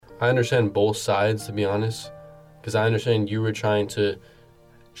I understand both sides, to be honest, because I understand you were trying to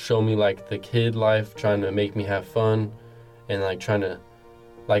show me, like, the kid life, trying to make me have fun, and, like, trying to,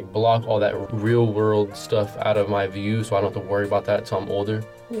 like, block all that real-world stuff out of my view so I don't have to worry about that until I'm older,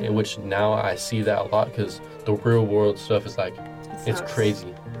 in which now I see that a lot because the real-world stuff is, like, it's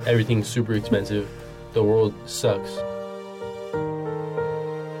crazy. Everything's super expensive. The world sucks.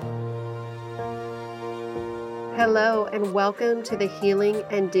 Hello, and welcome to the Healing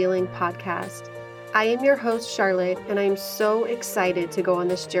and Dealing podcast. I am your host, Charlotte, and I am so excited to go on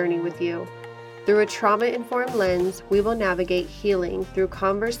this journey with you. Through a trauma-informed lens, we will navigate healing through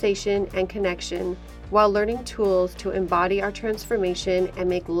conversation and connection while learning tools to embody our transformation and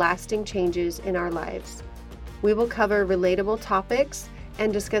make lasting changes in our lives. We will cover relatable topics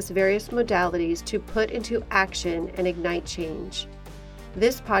and discuss various modalities to put into action and ignite change.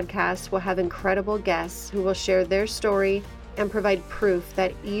 This podcast will have incredible guests who will share their story and provide proof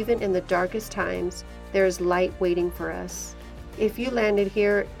that even in the darkest times, there is light waiting for us. If you landed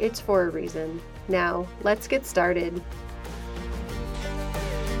here, it's for a reason. Now, let's get started.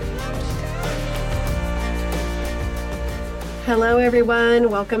 Hello, everyone.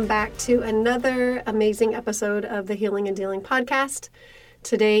 Welcome back to another amazing episode of the Healing and Dealing podcast.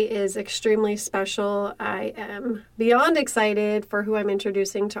 Today is extremely special. I am beyond excited for who I'm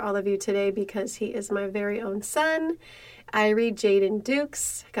introducing to all of you today because he is my very own son, Irie Jaden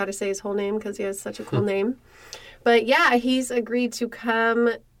Dukes. Got to say his whole name because he has such a cool name. But yeah, he's agreed to come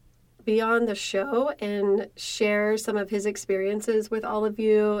be on the show and share some of his experiences with all of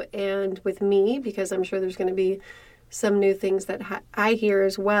you and with me, because I'm sure there's going to be some new things that I hear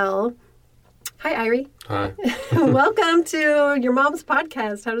as well. Hi, Irie. Hi. Welcome to your mom's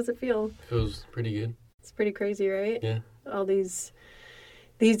podcast. How does it feel? Feels pretty good. It's pretty crazy, right? Yeah. All these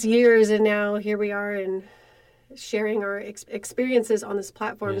years, and now here we are, and sharing our experiences on this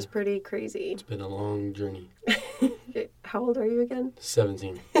platform is pretty crazy. It's been a long journey. How old are you again?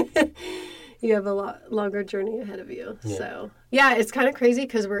 17. You have a lot longer journey ahead of you. Yeah. So, yeah, it's kind of crazy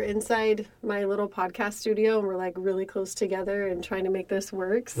because we're inside my little podcast studio and we're like really close together and trying to make this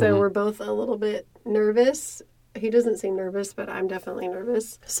work. So we're both a little bit nervous. He doesn't seem nervous, but I'm definitely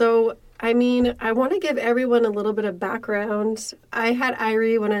nervous. So, I mean, I want to give everyone a little bit of background. I had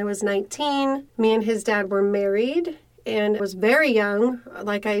Irie when I was 19. Me and his dad were married and was very young,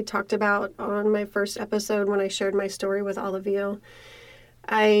 like I talked about on my first episode when I shared my story with all of you.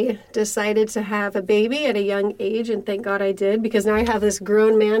 I decided to have a baby at a young age, and thank God I did, because now I have this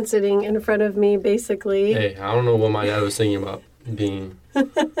grown man sitting in front of me, basically. Hey, I don't know what my dad was thinking about being. I'm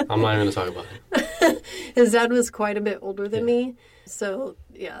not even going to talk about it. His dad was quite a bit older than me. So,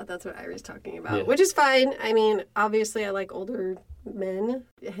 yeah, that's what Irie's talking about, which is fine. I mean, obviously, I like older men.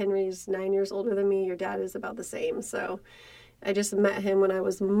 Henry's 9 years older than me. Your dad is about the same. So I just met him when I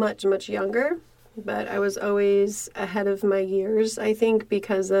was much, much younger. But I was always ahead of my years, I think,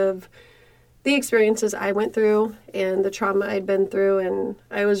 because of the experiences I went through and the trauma I'd been through. And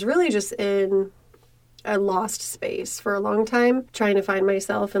I was really just in a lost space for a long time, trying to find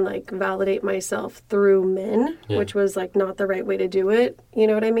myself and, like, validate myself through men, which was, like, not the right way to do it. You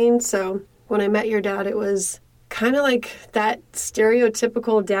know what I mean? So when I met your dad, it was kind of like that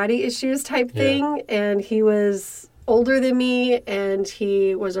stereotypical daddy issues type thing. And he was older than me, and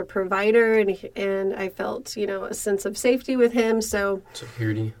he was a provider, and I felt, you know, a sense of safety with him. So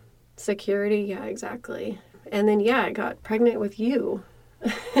security, yeah, exactly. And then I got pregnant with you.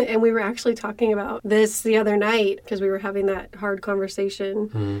 And we were actually talking about this the other night because we were having that hard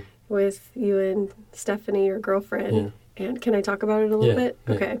conversation with you and Stephanie, your girlfriend. And can I talk about it a little bit?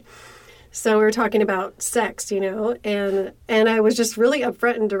 Okay. So we were talking about sex, you know, and I was just really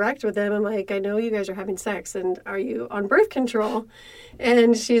upfront and direct with them. I'm like, I know you guys are having sex, and are you on birth control?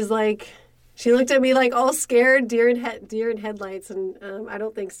 And she's like, she looked at me like all scared, deer in headlights. And I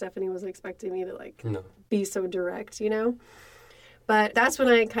don't think Stephanie was expecting me to be so direct, you know. But that's when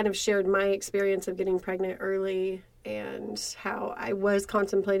I kind of shared my experience of getting pregnant early and how I was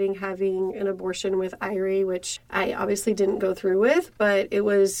contemplating having an abortion with Irie, which I obviously didn't go through with, but it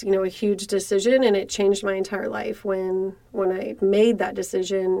was, you know, a huge decision, and it changed my entire life when I made that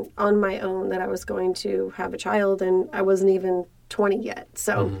decision on my own that I was going to have a child, and I wasn't even 20 yet.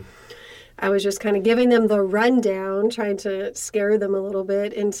 So I was just kind of giving them the rundown, trying to scare them a little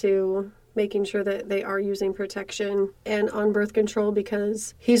bit into making sure that they are using protection and on birth control,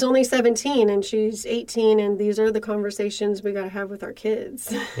 because he's only 17 and she's 18, and these are the conversations we got to have with our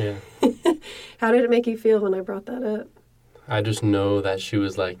kids. Yeah. How did it make you feel when I brought that up? I just know that she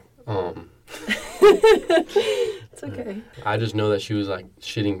was like, It's okay. I just know that she was like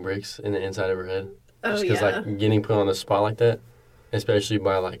shitting bricks in the inside of her head. Oh, just because like getting put on the spot like that. especially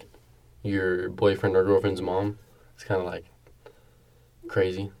by, like, your boyfriend or girlfriend's mom. It's kind of, like,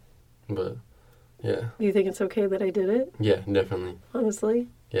 crazy. But, yeah. Do you think it's okay that I did it? Yeah, definitely. Honestly?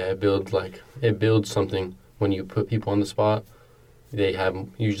 Yeah, it builds something when you put people on the spot. They have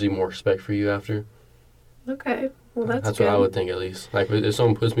usually more respect for you after. Okay. Well, that's what I would think, at least. Like, if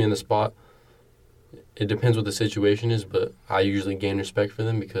someone puts me in the spot, it depends what the situation is, but I usually gain respect for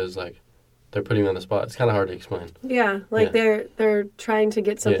them because, like, they're putting me on the spot. It's kind of hard to explain. Yeah, like they're trying to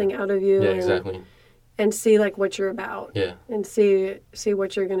get something out of you. Yeah, exactly. And see, like, what you're about. Yeah. And see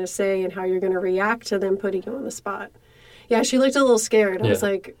what you're going to say and how you're going to react to them putting you on the spot. Yeah, she looked a little scared. I was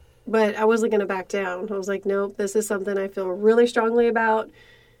like, but I wasn't going to back down. I was like, nope, this is something I feel really strongly about.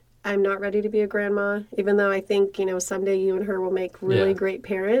 I'm not ready to be a grandma, even though I think, someday you and her will make really great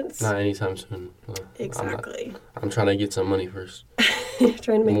parents. Not anytime soon. Exactly. I'm trying to get some money first.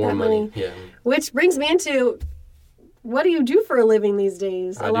 Trying to make more that money. Yeah. Which brings me into, what do you do for a living these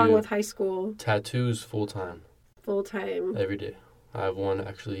days, along with high school? Tattoos full-time. Full-time. Every day. I have one,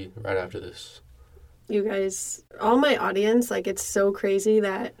 actually, right after this. You guys, all my audience, like, it's so crazy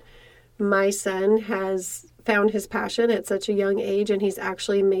that my son has found his passion at such a young age, and he's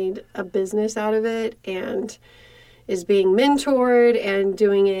actually made a business out of it and is being mentored and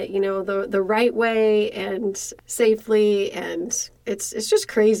doing it, the right way and safely. And it's just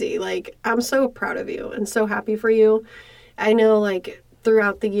crazy. Like, I'm so proud of you and so happy for you. I know, like,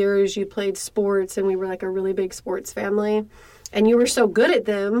 throughout the years you played sports, and we were like a really big sports family, and you were so good at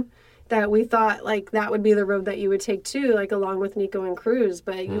them that we thought, like, that would be the road that you would take too, like, along with Nico and Cruz.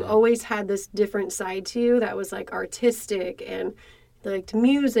 But you always had this different side to you that was, like, artistic and liked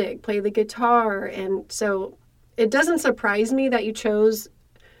music, play the guitar. And so it doesn't surprise me that you chose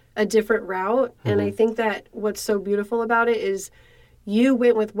a different route. And I think that what's so beautiful about it is you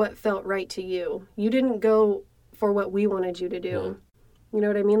went with what felt right to you. You didn't go for what we wanted you to do. Yeah. You know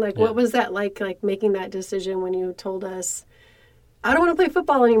what I mean? Like, what was that like making that decision when you told us, I don't want to play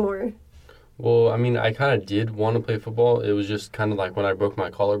football anymore? Well, I mean, I kind of did want to play football. It was just kind of like when I broke my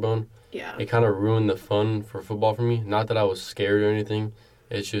collarbone. Yeah. It kind of ruined the fun for football for me. Not that I was scared or anything.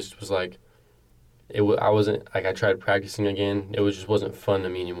 It just was like, I wasn't, like, I tried practicing again. It just wasn't fun to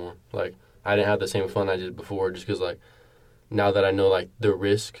me anymore. Like, I didn't have the same fun I did before just because, like, now that I know, like, the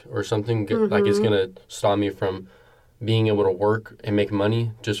risk or something, like, it's going to stop me from being able to work and make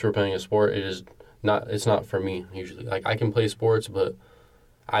money just for playing a sport. It's not for me, usually. Like, I can play sports, but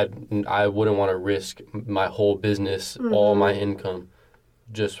I wouldn't want to risk my whole business, all my income,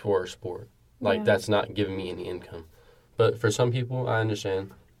 just for a sport. Like, that's not giving me any income. But for some people, I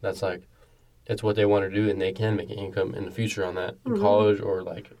understand. That's, like, it's what they want to do, and they can make an income in the future on that, in college or,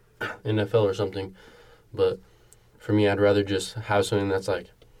 like, NFL or something. But for me, I'd rather just have something that's,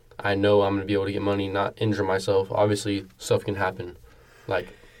 like, I know I'm going to be able to get money, not injure myself. Obviously, stuff can happen. Like,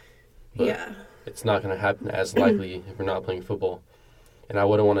 but it's not going to happen as likely if we're not playing football. And I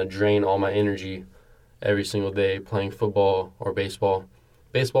wouldn't want to drain all my energy every single day playing football or baseball.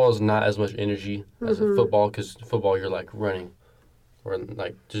 Baseball is not as much energy as a football, because football you're, like, running. Or,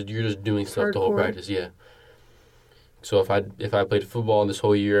 like, you're just doing stuff the whole practice, So if I played football this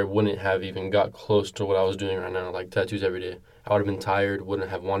whole year, I wouldn't have even got close to what I was doing right now, like tattoos every day. I would have been tired, wouldn't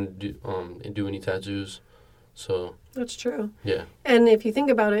have wanted to do any tattoos. So that's true. Yeah. And if you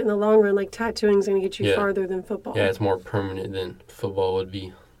think about it in the long run, like, tattooing is going to get you farther than football. Yeah, it's more permanent than football would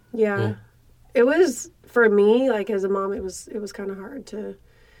be. Yeah. It was, for me, like, as a mom, it was kind of hard to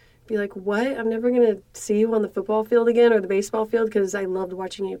be like, what? I'm never going to see you on the football field again or the baseball field, because I loved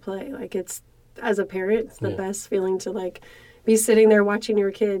watching you play. Like, it's, as a parent, it's the best feeling to, like, be sitting there watching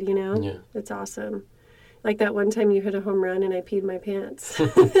your kid, Yeah. It's awesome. Like that one time you hit a home run and I peed my pants.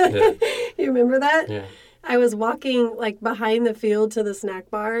 You remember that? Yeah. I was walking, like, behind the field to the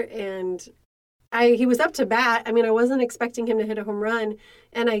snack bar, and he was up to bat. I mean, I wasn't expecting him to hit a home run,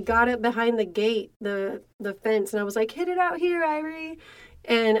 and I got it behind the gate, the fence, and I was like, hit it out here, Irie.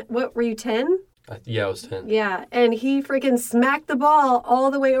 And what, were you 10? Yeah, I was 10. Yeah, and he freaking smacked the ball all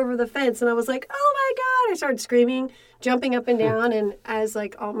the way over the fence, and I was like, oh my God. I started screaming, jumping up and down, and as,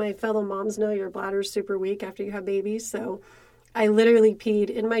 like, all my fellow moms know, your bladder's super weak after you have babies, so I literally peed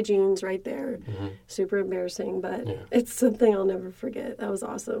in my jeans right there. Super embarrassing, but it's something I'll never forget. That was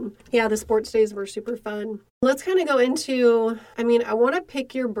awesome. Yeah, the sports days were super fun. Let's kind of go into, I want to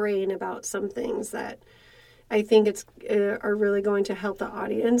pick your brain about some things that I think are really going to help the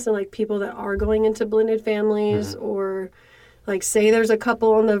audience, and, like, people that are going into blended families, or, like, say there's a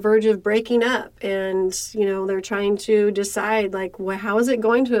couple on the verge of breaking up, and, they're trying to decide, like, how is it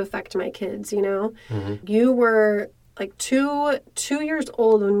going to affect my kids, You were, like, two years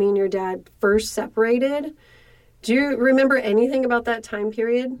old when me and your dad first separated, Do you remember anything about that time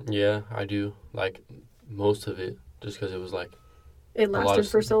period? Yeah, I do. Like, most of it, just because it was like It lasted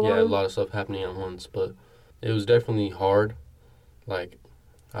for so long? Yeah, a lot of stuff happening at once, but it was definitely hard. Like,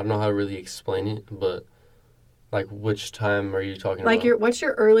 I don't know how to really explain it, but, like, which time are you talking like about? what's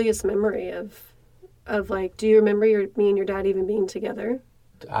your earliest memory of like, do you remember me and your dad even being together?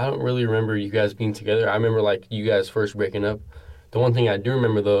 I don't really remember you guys being together. I remember, like, you guys first breaking up. The one thing I do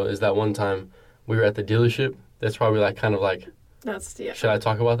remember, though, is that one time we were at the dealership. That's probably, like, kind of like... Yeah. Should I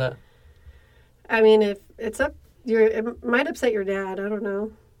talk about that? I mean, if it's up... It might upset your dad. I don't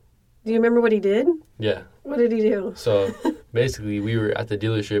know. Do you remember what he did? Yeah. What did he do? So, basically, we were at the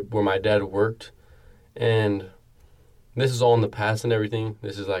dealership where my dad worked, and this is all in the past and everything.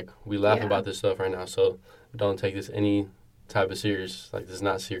 This is, like, we laugh about this stuff right now, so don't take this any type of serious. Like, this is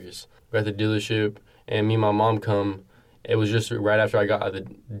not serious. We're at the dealership, and me and my mom come. It was just right after I got out of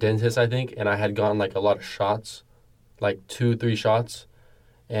the dentist, I think, and I had gotten, like, a lot of shots, like 2-3 shots,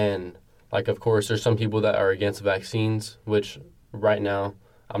 and, like, of course, there's some people that are against vaccines, which right now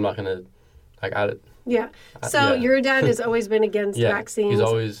I'm not going to, like, Yeah. So your dad has always been against vaccines. He's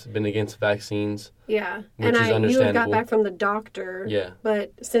always been against vaccines. Yeah. Which is understandable. You had got back from the doctor. Yeah.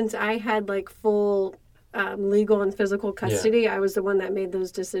 But since I had, like, full legal and physical custody, I was the one that made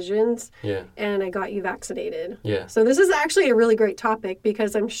those decisions. Yeah. And I got you vaccinated. Yeah. So this is actually a really great topic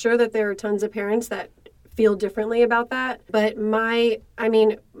because I'm sure that there are tons of parents that feel differently about that. But my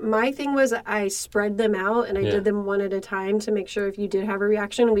thing was I spread them out and I did them one at a time to make sure if you did have a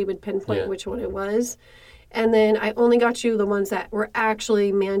reaction, we would pinpoint which one it was. And then I only got you the ones that were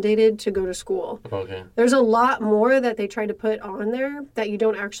actually mandated to go to school. Okay. There's a lot more that they try to put on there that you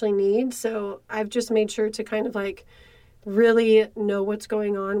don't actually need. So I've just made sure to kind of like really know what's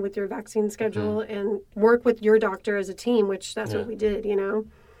going on with your vaccine schedule and work with your doctor as a team, which that's what we did, you know.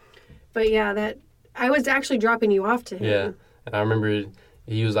 But yeah, that I was actually dropping you off to him. Yeah. And I remember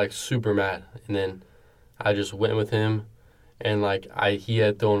he was like super mad. And then I just went with him and like he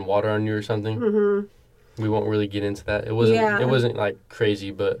had thrown water on you or something. Mm-hmm. We won't really get into that. It wasn't like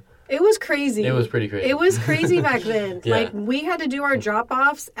crazy, but it was crazy. It was pretty crazy. It was crazy back then. Like we had to do our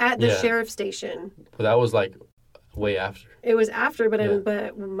drop-offs at the sheriff's station. But that was like way after. It was after,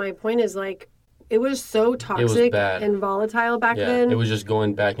 but my point is like it was so toxic and volatile back then. It was just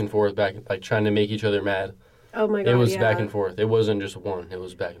going back and forth, like trying to make each other mad. Oh my God, it was back and forth. It wasn't just one. It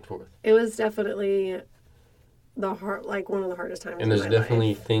was back and forth. It was definitely one of the hardest times. And there's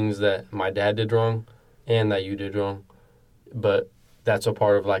definitely things that my dad did wrong and that you did wrong, but that's a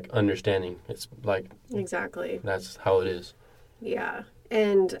part of like understanding. It's like exactly that's how it is. Yeah.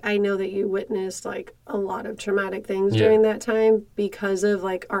 And I know that you witnessed like a lot of traumatic things during that time because of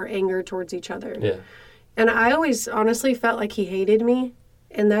like our anger towards each other. Yeah. And I always honestly felt like he hated me.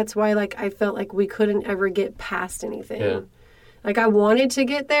 And that's why like I felt like we couldn't ever get past anything. Yeah. Like I wanted to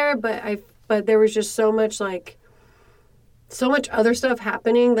get there, but there was just so much other stuff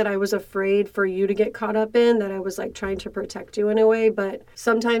happening that I was afraid for you to get caught up in, that I was like trying to protect you in a way. But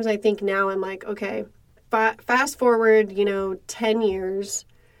sometimes I think now I'm like, okay, fast forward, 10 years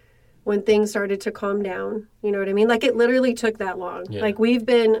when things started to calm down. You know what I mean? Like it literally took that long. Yeah. Like we've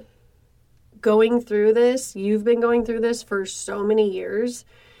been going through this. You've been going through this for so many years.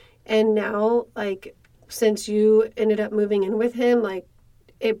 And now, like, since you ended up moving in with him, like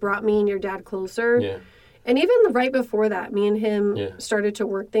it brought me and your dad closer. Yeah. And even right before that, me and him started to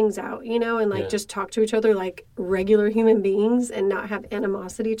work things out, and like just talk to each other like regular human beings and not have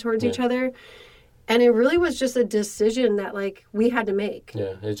animosity towards each other. And it really was just a decision that, like, we had to make.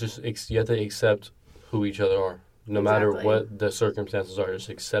 Yeah, it's just, you have to accept who each other are. No matter what the circumstances are, just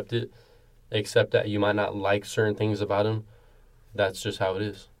accept it. Accept that you might not like certain things about him. That's just how it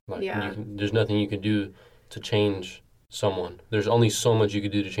is. Like, there's nothing you can do to change someone. There's only so much you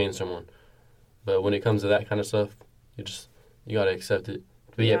can do to change someone. But when it comes to that kind of stuff, you got to accept it.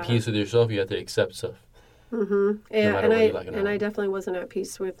 To be at peace with yourself, you have to accept stuff. Mm-hmm. Yeah, no I definitely wasn't at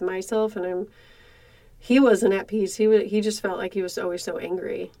peace with myself, and he wasn't at peace. He just felt like he was always so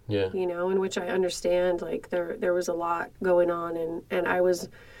angry. Yeah. In which I understand. Like there was a lot going on, and I was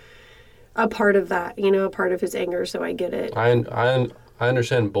a part of that. A part of his anger. So I get it. I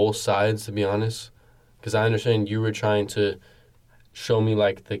understand both sides, to be honest, because I understand you were trying to show me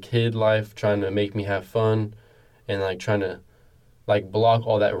like the kid life, trying to make me have fun, and like trying to like block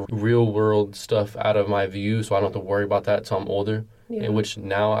all that real world stuff out of my view, so I don't have to worry about that till I'm older. Yeah. In which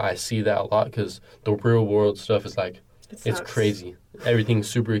now I see that a lot because the real world stuff is like, it's crazy. Everything's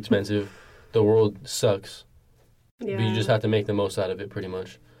super expensive. The world sucks. Yeah. But you just have to make the most out of it pretty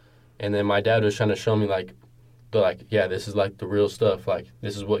much. And then my dad was trying to show me this is like the real stuff. Like,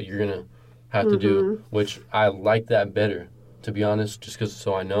 this is what you're going to have to do, which I like that better, to be honest, just because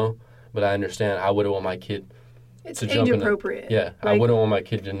so I know. But I understand I wouldn't want my kid it's to jump in. age-appropriate. Yeah, I wouldn't want my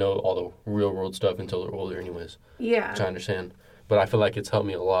kid to know all the real-world stuff until they're older anyways. Yeah. Which I understand. But I feel like it's helped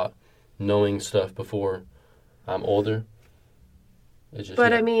me a lot knowing stuff before I'm older. It's just,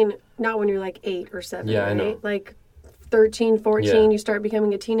 but, I mean, not when you're, like, 8 or 7, yeah, right? I know. Like, 13, 14, you start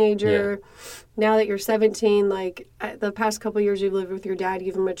becoming a teenager. Yeah. Now that you're 17, like, the past couple years you've lived with your dad,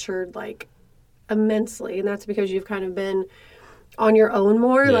 you've matured, like, immensely. And that's because you've kind of been on your own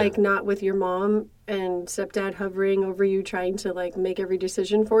more, like, not with your mom and stepdad hovering over you trying to, like, make every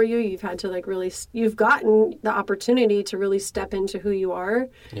decision for you. You've had to, like, really, you've gotten the opportunity to really step into who you are.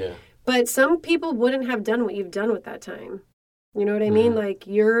 Yeah. But some people wouldn't have done what you've done with that time. You know what I mean? Like,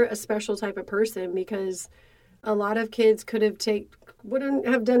 you're a special type of person because a lot of kids wouldn't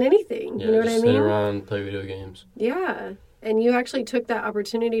have done anything. Yeah, you know what I mean? Sit around, play video games. Yeah. And you actually took that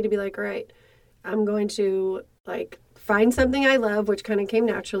opportunity to be like, all right, I'm going to, like, find something I love, which kind of came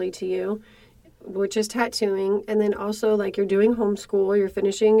naturally to you, which is tattooing. And then also, like, you're doing homeschool, you're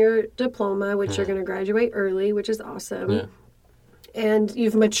finishing your diploma, which you're going to graduate early, which is awesome. Yeah. And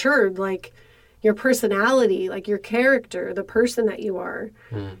you've matured, like, your personality, like, your character, the person that you are.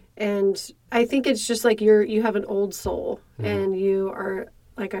 And I think it's just, like, you have an old soul. And you are,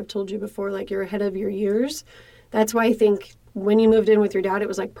 like I've told you before, like, you're ahead of your years. That's why I think when you moved in with your dad, it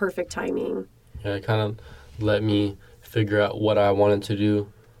was, like, perfect timing. Yeah, it kind of let me figure out what I wanted to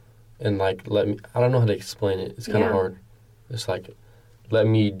do. And, like, I don't know how to explain it. It's kind of hard. It's, like, let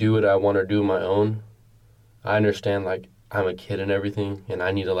me do what I want to do on my own. I understand, like, I'm a kid and everything, and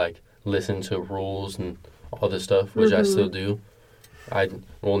I need to, like, listen to rules and all this stuff, which I still do.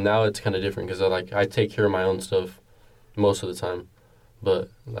 Now it's kind of different because I take care of my own stuff most of the time. But,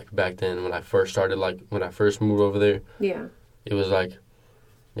 like, back then when I first started, like, when I first moved over there, it was like,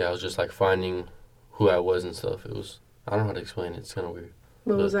 I was just, like, finding who I was and stuff. It was, I don't know how to explain it. It's kind of weird.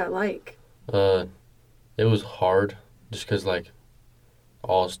 What was that like? It was hard just because, like,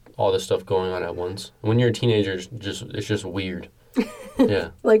 all this stuff going on at once. When you're a teenager, it's just weird. Yeah.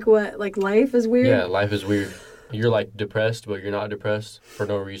 Like what? Like life is weird? Yeah, life is weird. You're, like, depressed, but you're not depressed for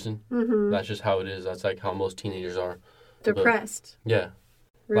no reason. That's just how it is. That's, like, how most teenagers are. Depressed? But, yeah.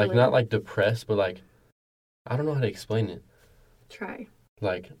 Really? Like, not, like, depressed, but, like, I don't know how to explain it. Try.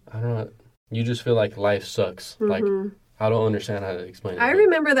 Like, I don't know. You just feel like life sucks. Like, I don't understand how to explain it. I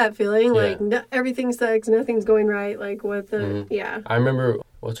remember that feeling. Like, everything sucks. Nothing's going right. Like, what the... Yeah. I remember...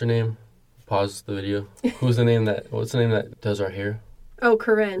 What's her name? Pause the video. What's the name that does our hair? Oh,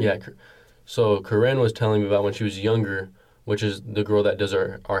 Corinne. Yeah. So Corinne was telling me about when she was younger, which is the girl that does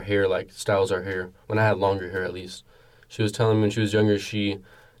our hair, like, styles our hair. When I had longer hair, at least. She was telling me when she was younger, she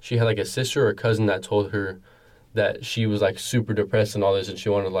had, like, a sister or a cousin that told her that she was, like, super depressed and all this, and she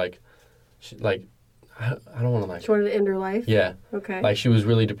wanted, like... I don't want to, like... She wanted to end her life? Yeah. Okay. Like, she was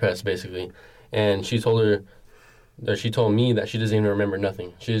really depressed, basically. And she told me that she doesn't even remember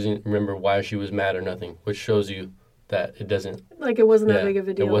nothing. She doesn't remember why she was mad or nothing, which shows you that it doesn't... Like, it wasn't that big of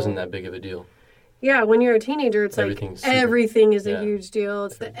a deal. It wasn't that big of a deal. Yeah, when you're a teenager, it's everything is a huge deal.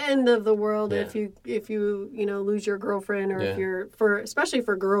 It's the end of the world if you lose your girlfriend, or if you're especially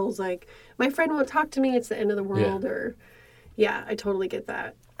for girls, like, my friend won't talk to me, it's the end of the world. Or I totally get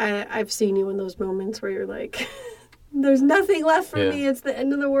that. I've seen you in those moments where you're like, there's nothing left for me, it's the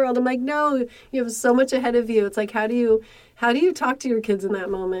end of the world. I'm like, no, you have so much ahead of you. It's like, how do you talk to your kids in that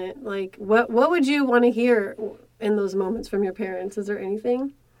moment? Like, what would you want to hear in those moments from your parents? Is there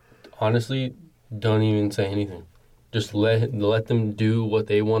anything? Honestly, don't even say anything. Just let them do what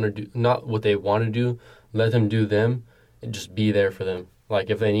they want to do. Not what they want to do. Let them do them, and just be there for them. Like,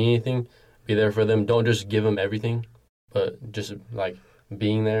 if they need anything, be there for them. Don't just give them everything, but just, like,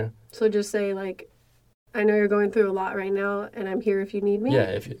 being there. So just say, like, I know you're going through a lot right now, and I'm here if you need me. Yeah,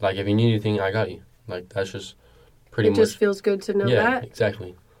 if you need anything, I got you. Like, that's just pretty much. It just feels good to know that. Yeah,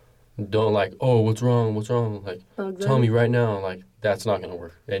 exactly. Don't, like, oh, what's wrong? Like, tell me right now. Like, that's not going to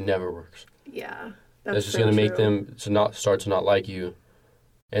work. It never works. Yeah, that's just going to make them start to not like you.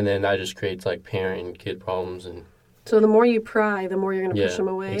 And then that just creates, like, parent and kid problems. And so the more you pry, the more you're going to push them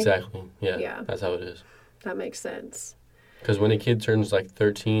away. Exactly. Yeah, that's how it is. That makes sense. Because when a kid turns, like,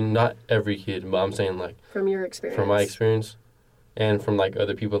 13, not every kid, but I'm saying, like... From your experience. From my experience. And from, like,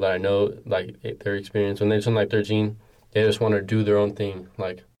 other people that I know, like, their experience. When they turn, like, 13, they just want to do their own thing.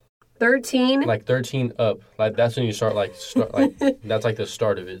 Like... 13? Like, 13 up. Like, that's when you start, like... that's, like, the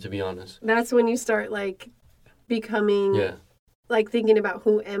start of it, to be honest. That's when you start, like, becoming... Yeah. Like, thinking about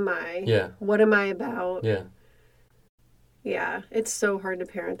who am I? Yeah. What am I about? Yeah. Yeah, it's so hard to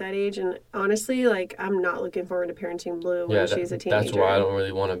parent that age, and honestly, like, I'm not looking forward to parenting Blue when she's a teenager. That's why I don't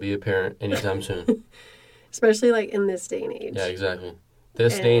really want to be a parent anytime soon. Especially, like, in this day and age. Yeah, exactly.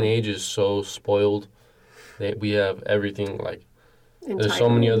 This day and age is so spoiled. We have everything, like, there's so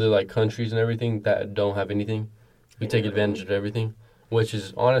many other, like, countries and everything that don't have anything. We take advantage of everything, which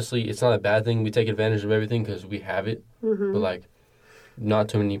is, honestly, it's not a bad thing. We take advantage of everything because we have it, but, like, not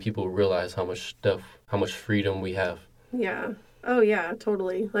too many people realize how much freedom we have. Yeah. Oh, yeah,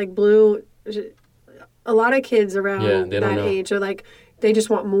 totally. Like, Blue, a lot of kids around that age are like, they just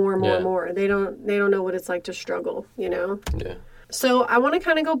want more and more and more. They don't know what it's like to struggle, you know? Yeah. So I want to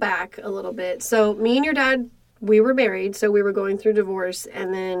kind of go back a little bit. So me and your dad, we were married, so we were going through divorce,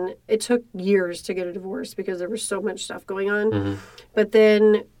 and then it took years to get a divorce because there was so much stuff going on. Mm-hmm. But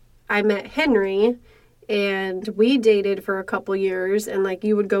then I met Henry, and we dated for a couple years, and, like,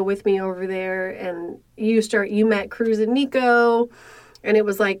 you would go with me over there, and you met Cruz and Nico, and it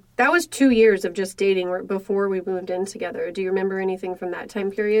was like, that was 2 years of just dating before we moved in together. Do you remember anything from that time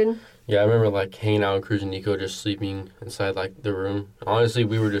period? Yeah, I remember, like, hanging out with Cruz and Nico, just sleeping inside, like, the room. Honestly,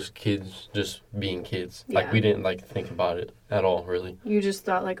 we were just kids, just being kids. Yeah. Like, we didn't, like, think about it at all, really. You just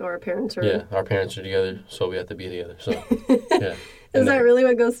thought, like, oh, our parents are... Yeah, our parents are together, so we have to be together, so, yeah. Is that really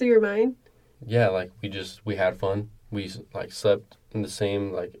what goes through your mind? Yeah, like, we had fun. We, like, slept in the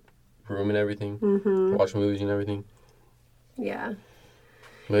same, like, room and everything. Mm-hmm. Watched movies and everything. Yeah.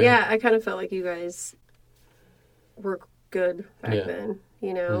 Yeah, I kind of felt like you guys were good back then,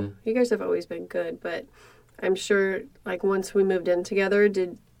 you know? Mm-hmm. You guys have always been good, but I'm sure, like, once we moved in together,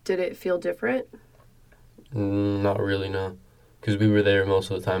 did it feel different? Not really, no. Because we were there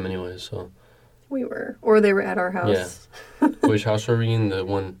most of the time anyway, so... We were. Or they were at our house. Yeah. Which house were we in? The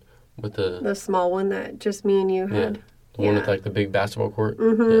one with the... The small one that just me and you had. Yeah. The one with, like, the big basketball court?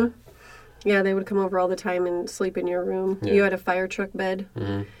 Mm-hmm. Yeah, they would come over all the time and sleep in your room. Yeah. You had a fire truck bed.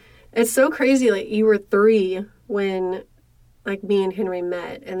 Mm-hmm. It's so crazy. Like, you were 3 when, like, me and Henry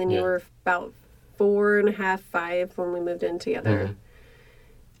met. And then you were about 4.5, 5 when we moved in together. Mm-hmm.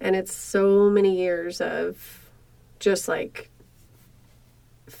 And it's so many years of just, like,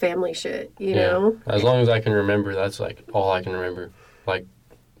 family shit, you know? As long as I can remember, that's, like, all I can remember. Like,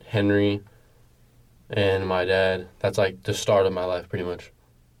 Henry and my dad, that's, like, the start of my life, pretty much.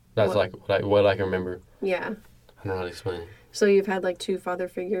 That's, like, what I can remember. Yeah. I don't know how to explain it. So you've had, like, 2 father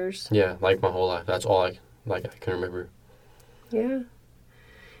figures? Yeah, like, my whole life. That's all I can remember. Yeah.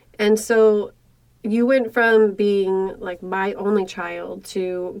 And so you went from being, like, my only child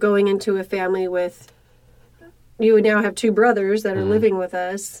to going into a family with... You would now have 2 brothers that are living with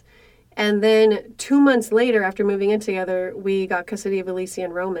us. And then 2 months later, after moving in together, we got custody of Alicia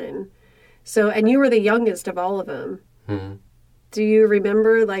and Roman. So, and you were the youngest of all of them. Mm-hmm. Do you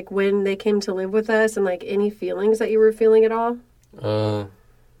remember, like, when they came to live with us and, like, any feelings that you were feeling at all?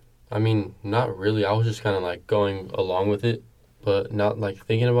 I mean, not really. I was just kind of, like, going along with it, but not, like,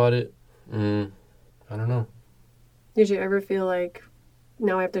 thinking about it. I don't know. Did you ever feel like,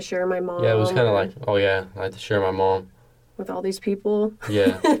 now I have to share my mom? Yeah, it was kind of like, oh, yeah, I have to share my mom. With all these people?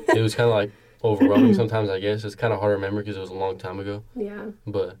 Yeah. It was kind of, like, overwhelming sometimes, I guess. It's kind of hard to remember because it was a long time ago. Yeah.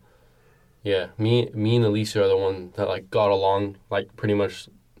 But... Yeah, me and Alicia are the one that, like, got along, like, pretty much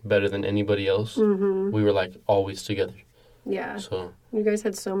better than anybody else. Mm-hmm. We were, like, always together. Yeah. So. You guys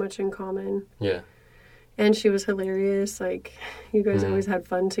had so much in common. Yeah. And she was hilarious. Like, you guys always had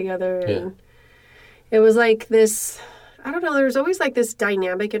fun together. And it was, like, this, I don't know, there was always, like, this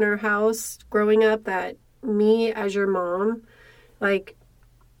dynamic in our house growing up that me as your mom, like...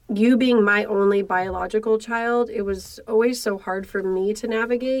 You being my only biological child, it was always so hard for me to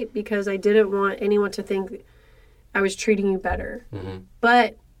navigate because I didn't want anyone to think I was treating you better. Mm-hmm.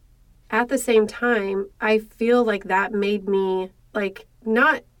 But at the same time, I feel like that made me, like,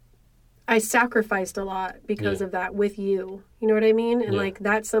 I sacrificed a lot because of that with you. You know what I mean? And, like,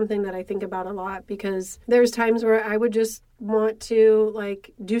 that's something that I think about a lot because there's times where I would just want to,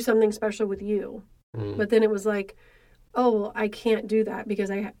 like, do something special with you. Mm-hmm. But then it was like... oh, well, I can't do that because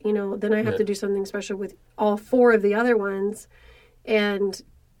then I have to do something special with all 4 of the other ones. And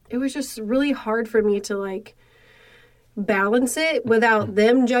it was just really hard for me to, like, balance it without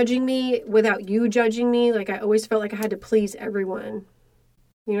them judging me, without you judging me. Like, I always felt like I had to please everyone.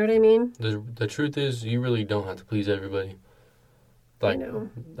 You know what I mean? The truth is, you really don't have to please everybody. Like, I know.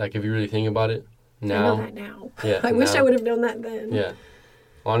 Like, if you really think about it, now... I know that now. Yeah, I wish I would have known that then. Yeah.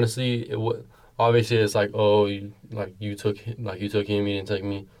 Honestly, obviously, it's like, oh, you took him, you didn't take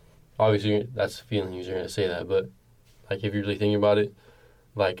me. Obviously, that's the feeling you're going to say that. But, like, if you're really thinking about it,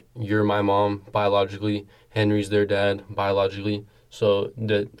 like, you're my mom biologically. Henry's their dad biologically. So,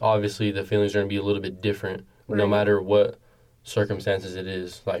 obviously, the feelings are going to be a little bit different no matter what circumstances it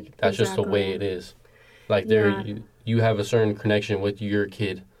is. Like, that's just the way it is. Like, you have a certain connection with your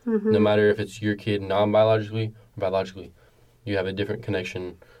kid. No matter if it's your kid non-biologically or biologically. You have a different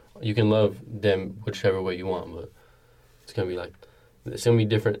connection. You can love them whichever way you want, but it's going to be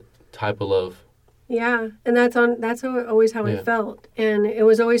different type of love. Yeah, and that's always how I felt. And it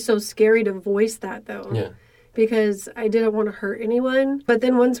was always so scary to voice that, though. Yeah. Because I didn't want to hurt anyone. But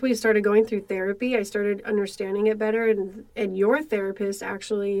then once we started going through therapy, I started understanding it better. And your therapist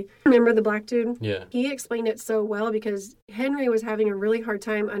actually, remember the black dude? Yeah. He explained it so well because Henry was having a really hard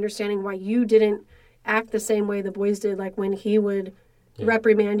time understanding why you didn't act the same way the boys did, like when he would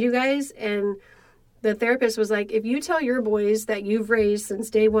reprimand you guys. And the therapist was like, if you tell your boys that you've raised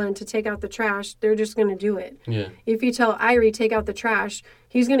since day one to take out the trash, they're just going to do it. Yeah. If you tell Irie take out the trash,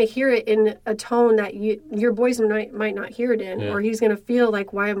 he's going to hear it in a tone that your boys might not hear it in, or he's going to feel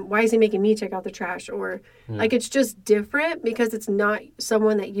like, why is he making me take out the trash? Or like, it's just different because it's not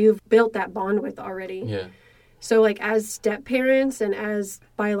someone that you've built that bond with already. Yeah. So like, as step parents and as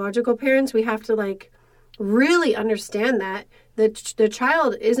biological parents, we have to like really understand that the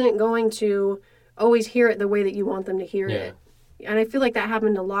child isn't going to always hear it the way that you want them to hear it. And I feel like that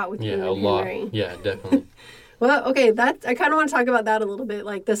happened a lot with you and Henry. Yeah, definitely. Well, okay, I kind of want to talk about that a little bit,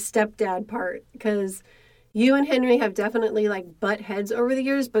 like the stepdad part, because you and Henry have definitely like butt heads over the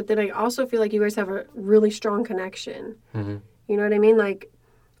years, but then I also feel like you guys have a really strong connection. Mm-hmm. You know what I mean? Like,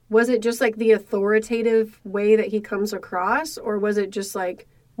 was it just like the authoritative way that he comes across, or was it just like,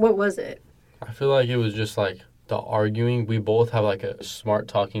 what was it? I feel like it was just like the arguing. We both have like a smart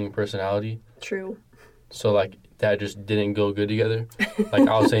talking personality. True. So, like, that just didn't go good together. Like,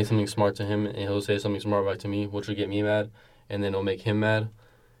 I'll say something smart to him, and he'll say something smart back to me, which will get me mad, and then it'll make him mad,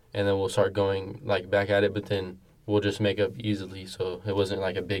 and then we'll start going, like, back at it, but then we'll just make up easily, so it wasn't,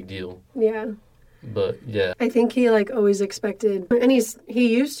 like, a big deal. Yeah. But, yeah. I think he, like, always expected, and he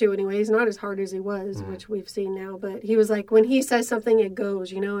used to anyway, he's not as hard as he was, which we've seen now, but he was like, when he says something, it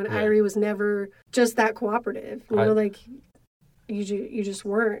goes, you know, and Irie was never just that cooperative, you know, like... You just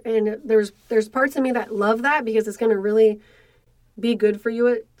weren't. And there's parts of me that love that because it's going to really be good for you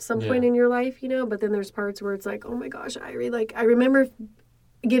at some point in your life, you know? But then there's parts where it's like, oh my gosh, Irie, like, I remember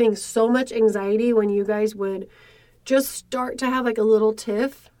getting so much anxiety when you guys would just start to have like a little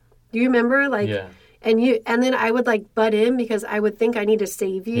tiff. Do you remember? Like, and then I would like butt in because I would think I need to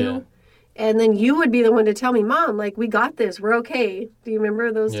save you. Yeah. And then you would be the one to tell me, Mom, like, we got this. We're okay. Do you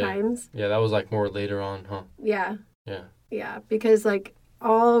remember those times? Yeah, that was like more later on, huh? Yeah. Yeah. Yeah, because, like,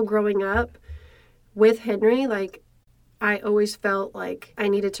 all growing up with Henry, like, I always felt like I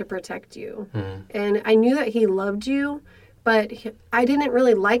needed to protect you. Mm-hmm. And I knew that he loved you, but I didn't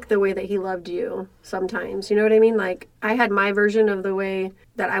really like the way that he loved you sometimes. You know what I mean? Like, I had my version of the way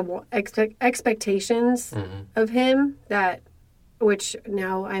that I expectations of him, which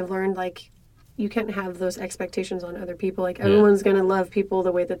now I've learned, like, you can't have those expectations on other people. Like, everyone's going to love people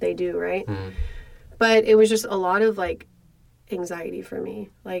the way that they do, right? Mm-hmm. But it was just a lot of, like, anxiety for me,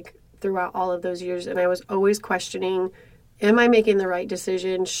 like, throughout all of those years. And I was always questioning, am I making the right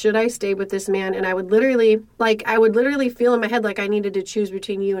decision? Should I stay with this man? And I would literally feel in my head like I needed to choose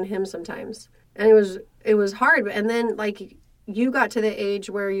between you and him sometimes. And it was hard. And then, like, you got to the age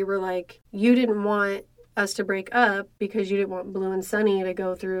where you were like, you didn't want us to break up because you didn't want Blue and Sunny to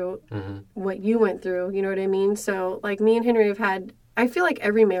go through what you went through. You know what I mean? So, like, me and Henry have had, I feel like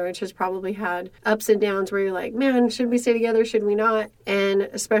every marriage has probably had ups and downs where you're like, man, should we stay together? Should we not? And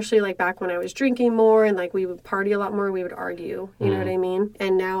especially like back when I was drinking more and like we would party a lot more, we would argue. You know what I mean?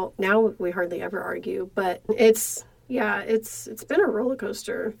 And now we hardly ever argue. But it's been a roller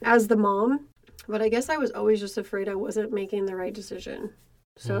coaster as the mom. But I guess I was always just afraid I wasn't making the right decision.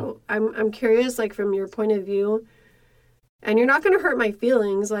 So I'm curious, like, from your point of view, and you're not going to hurt my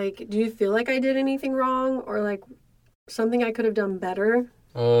feelings. Like, do you feel like I did anything wrong, or like something I could have done better?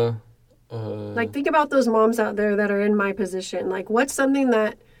 Like, think about those moms out there that are in my position. Like, what's something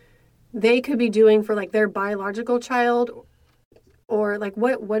that they could be doing for, like, their biological child? Or, like,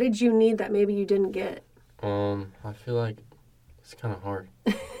 what did you need that maybe you didn't get? I feel like it's kind of hard.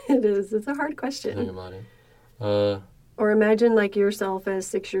 It is. It's a hard question. Think about it. Or imagine, like, yourself as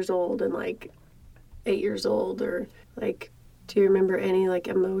 6 years old and, like, 8 years old, or, like, do you remember any, like,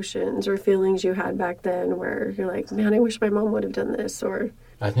 emotions or feelings you had back then where you're like, man, I wish my mom would have done this? Or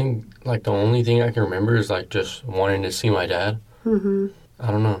I think, like, the only thing I can remember is, like, just wanting to see my dad. Mm-hmm.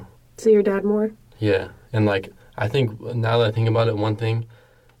 I don't know. See your dad more? Yeah. And, like, I think now that I think about it, one thing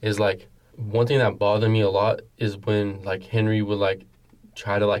is, like, one thing that bothered me a lot is when, like, Henry would, like,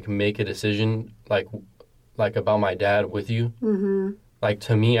 try to, like, make a decision, like about my dad with you. Mm-hmm. Like,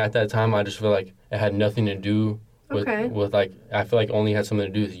 to me, at that time, I just feel like it had nothing to do With like, I feel like only had something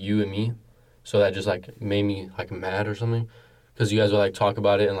to do with you and me. So that just, like, made me, like, mad or something. Because you guys would, like, talk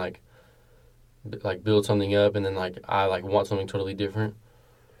about it and, like, build something up. And then, like, I, like, want something totally different.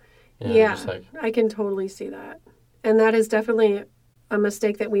 And yeah, just, like, I can totally see that. And that is definitely a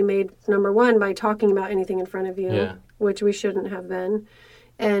mistake that we made, number one, by talking about anything in front of you, which we shouldn't have been.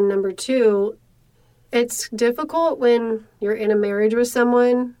 And number two, it's difficult when you're in a marriage with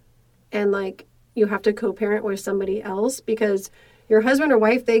someone and, like, you have to co-parent with somebody else because your husband or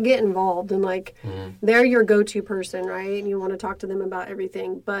wife, they get involved and, like, they're your go-to person, right? And you want to talk to them about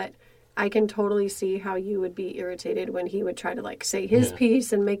everything. But I can totally see how you would be irritated when he would try to, like, say his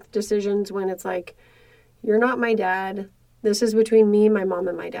piece and make decisions when it's like, you're not my dad. This is between me, my mom,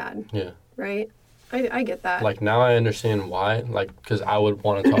 and my dad. Yeah. Right? I get that. Like, now I understand why. Like, because I would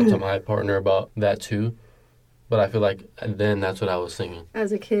want to talk to my partner about that, too. But I feel like then that's what I was thinking.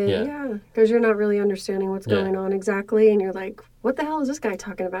 As a kid, yeah. Because you're not really understanding what's going on exactly. And you're like, what the hell is this guy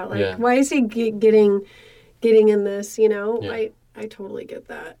talking about? Like, why is he getting in this, you know? Yeah. I totally get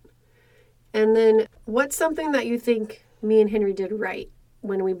that. And then what's something that you think me and Henry did right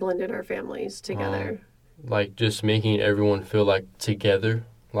when we blended our families together? Like, just making everyone feel like together.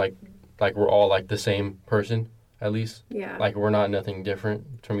 Like we're all, like, the same person, at least. Yeah. Like, we're not nothing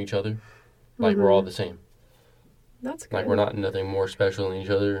different from each other. Like, we're all the same. That's good. Like, we're not nothing more special than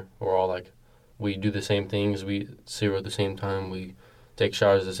each other. We're all, like, we do the same things. We zero at the same time. We take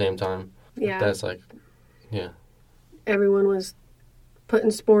showers at the same time. Yeah. That's, like, everyone was put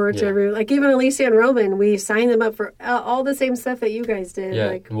in sports. Like, even Alicia and Roman, we signed them up for all the same stuff that you guys did. Yeah.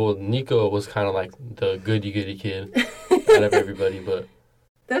 Like, well, Nico was kind of, like, the goody-goody kid out of everybody, but...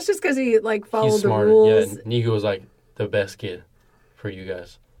 That's just because he, like, followed the rules. Yeah, Nico was, like, the best kid for you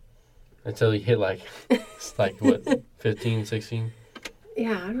guys. Until he hit, like, what, 15, 16?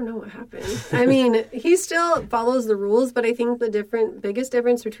 Yeah, I don't know what happened. I mean, he still follows the rules, but I think the biggest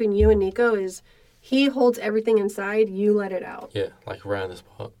difference between you and Nico is he holds everything inside, you let it out. Yeah, like right on the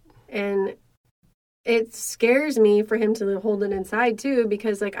spot. And it scares me for him to hold it inside, too,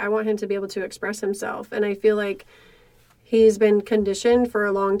 because, like, I want him to be able to express himself. And I feel like he's been conditioned for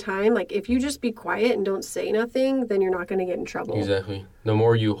a long time. Like, if you just be quiet and don't say nothing, then you're not going to get in trouble. Exactly. The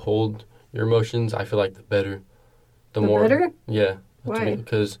more you hold your emotions, I feel like the better. The better? Yeah. Why?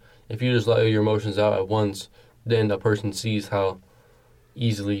 Because if you just let your emotions out at once, then the person sees how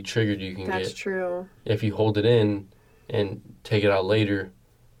easily triggered you can get. That's true. If you hold it in and take it out later,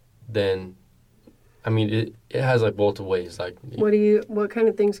 then, I mean, it has, like, both ways. Like, what kind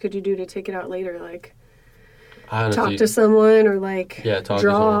of things could you do to take it out later? Like, honestly, talk to someone, or, like,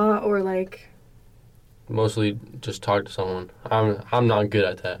 draw, or, like... Mostly just talk to someone. I'm not good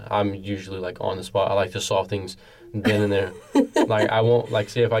at that. I'm usually, like, on the spot. I like to solve things then and there. Like, I won't, like,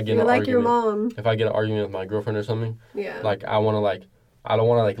 say if I get an argument. You're like your mom. If I get an argument with my girlfriend or something, like, I don't want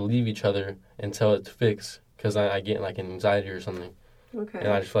to, like, leave each other until it's fixed, because I get, like, an anxiety or something. Okay. And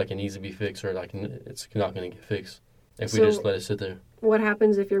I just feel like it needs to be fixed, or, like, it's not going to get fixed if we just let it sit there. What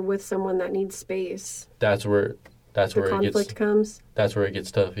happens if you're with someone that needs space? That's where conflict comes? That's where it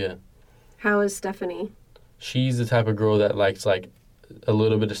gets tough, yeah. How is Stephanie? She's the type of girl that likes, like, a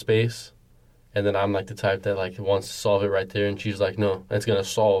little bit of space, and then I'm, like, the type that, like, wants to solve it right there, and she's like, no, it's going to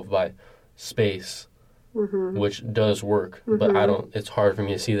solve by space, which does work, but it's hard for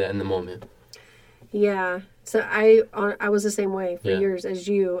me to see that in the moment. Yeah. So I was the same way for years as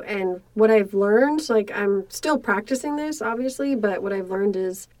you, and what I've learned, like, I'm still practicing this, obviously, but what I've learned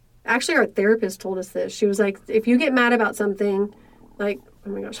is, actually our therapist told us this. She was like, if you get mad about something, like,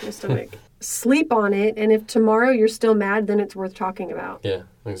 oh my gosh, my stomach. Sleep on it, and if tomorrow you're still mad, then it's worth talking about. Yeah,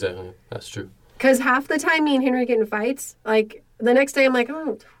 exactly. That's true. Because half the time me and Henry get in fights, like, the next day I'm like, oh,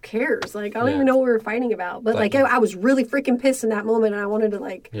 who cares? Like, I don't even know what we were fighting about. But, like, I was really freaking pissed in that moment, and I wanted to,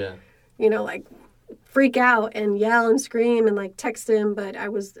 like, you know, like, freak out and yell and scream and, like, text him, but I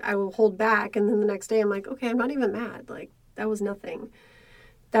will hold back. And then the next day I'm like, okay, I'm not even mad. Like, that was nothing.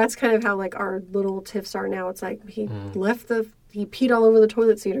 That's kind of how, like, our little tiffs are now. It's like he peed all over the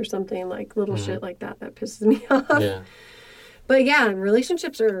toilet seat or something, like, little shit like that pisses me off. Yeah. But yeah,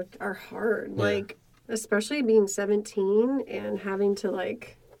 relationships are hard. Yeah. Like, especially being 17 and having to,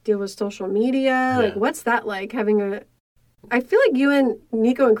 like, deal with social media. Yeah. Like, what's that like, I feel like you and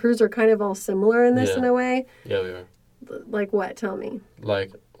Nico and Cruz are kind of all similar in this in a way. Yeah, we are. Like what? Tell me.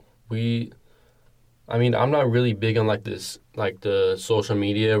 Like, I mean, I'm not really big on, like, this, like, the social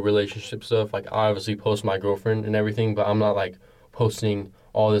media relationship stuff. Like, I obviously post my girlfriend and everything, but I'm not, like, posting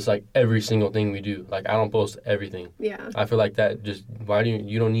all this, like, every single thing we do. Like, I don't post everything. Yeah. I feel like that just,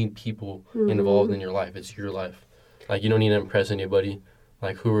 you don't need people involved in your life. It's your life. Like, you don't need to impress anybody.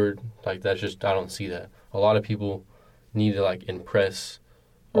 Like, that's just, I don't see that. A lot of people need to like impress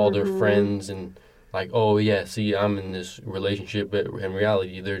all their friends and like, oh yeah, see, I'm in this relationship, but in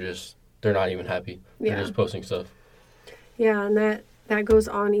reality they're not even happy. They're just posting stuff. Yeah, and that goes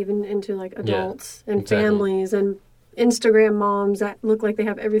on even into like adults and exactly. families and Instagram moms that look like they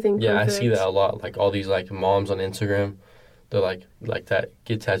have everything perfect. Yeah, I see that a lot. Like all these like moms on Instagram, they're like that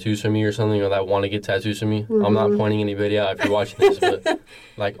get tattoos from me or something, or that want to get tattoos from me. I'm not pointing anybody out if you're watching this, but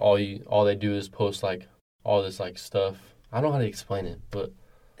like all they do is post like all this like stuff. I don't know how to explain it, but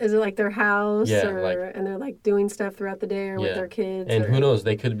is it like their house, and they're like doing stuff throughout the day or with their kids? And who knows?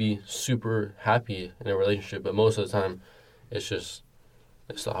 They could be super happy in a relationship, but most of the time, it's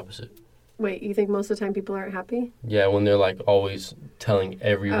the opposite. Wait, you think most of the time people aren't happy? Yeah, when they're like always telling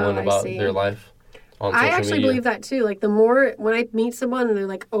everyone about their life on social media. I actually believe that too. Like the more when I meet someone and they're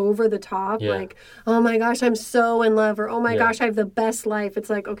like over the top, like, oh my gosh, I'm so in love, or oh my gosh, I have the best life.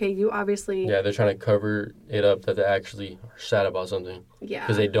 It's like, okay, you obviously... Yeah, they're trying to cover it up that they actually are sad about something. Yeah.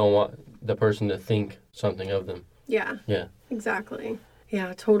 Because they don't want the person to think something of them. Yeah. Yeah. Exactly.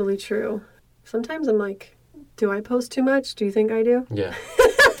 Yeah, totally true. Sometimes I'm like, do I post too much? Do you think I do? Yeah.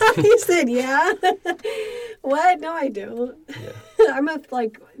 You said yeah? What? No, I don't. Yeah. I'm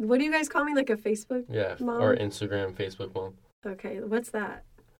what do you guys call me? Like a Facebook mom? Or Instagram, Facebook mom. Okay, what's that?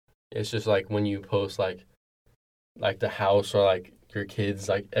 It's just like when you post like the house or like your kids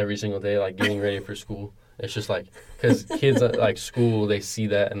like every single day, like getting ready for school. It's just like, because kids at like school, they see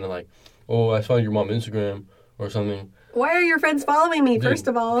that and they're like, oh, I found your mom on Instagram or something. Why are your friends following me, first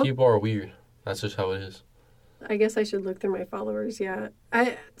of all? People are weird. That's just how it is. I guess I should look through my followers, yeah.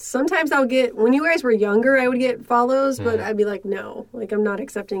 Sometimes I'll get, when you guys were younger, I would get follows, but I'd be like, no, like I'm not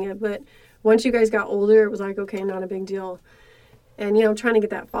accepting it. But once you guys got older, it was like, okay, not a big deal. And, I'm trying to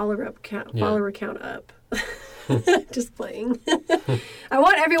get that follower count up. Just playing. I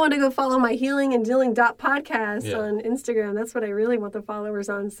want everyone to go follow my Healing and Dealing podcast on Instagram. That's what I really want the followers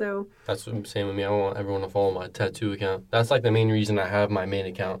on. So that's what I'm saying with me. I want everyone to follow my tattoo account. That's like the main reason I have my main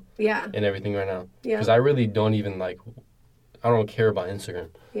account. Yeah. And everything right now. Yeah. Because I really don't even I don't care about Instagram.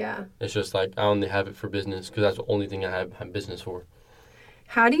 Yeah. It's just like I only have it for business because that's the only thing I have business for.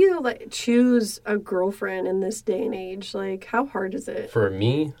 How do you choose a girlfriend in this day and age? Like, how hard is it? For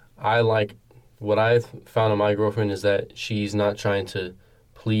me, what I've found in my girlfriend is that she's not trying to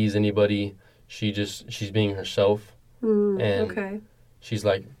please anybody. She's being herself. And she's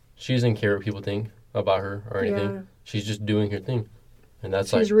she doesn't care what people think about her or anything. Yeah. She's just doing her thing. And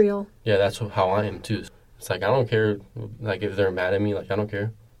that's she's real. Yeah, that's how I am too. It's like, I don't care, if they're mad at me, I don't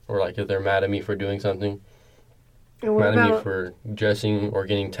care. Or if they're mad at me for doing something. And mad at me for dressing or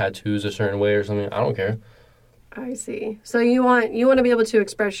getting tattoos a certain way or something. I don't care. I see. So you want to be able to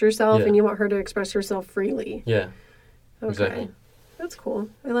express yourself, and you want her to express herself freely. Yeah. Okay. Exactly. That's cool.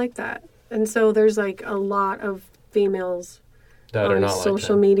 I like that. And so there's a lot of females that on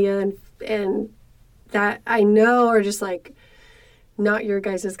social media and that I know are just not your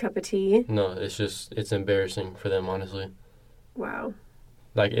guys' cup of tea. No, it's embarrassing for them, honestly. Wow.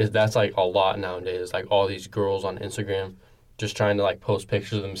 That's a lot nowadays. All these girls on Instagram just trying to post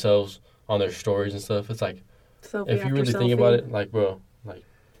pictures of themselves on their stories and stuff. It's selfie if you really think about it, bro,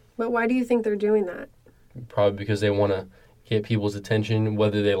 But why do you think they're doing that? Probably because they want to get people's attention,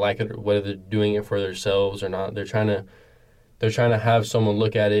 whether they like it or whether they're doing it for themselves or not. They're trying to have someone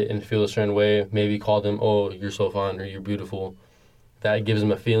look at it and feel a certain way, maybe call them, oh, you're so fine or you're beautiful. That gives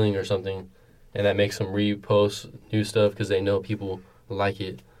them a feeling or something, and that makes them repost new stuff because they know people like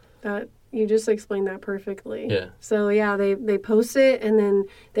it. That you just explained that perfectly. Yeah. So yeah, they post it and then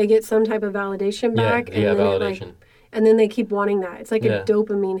they get some type of validation back. Yeah, and then validation. And then they keep wanting that. It's like a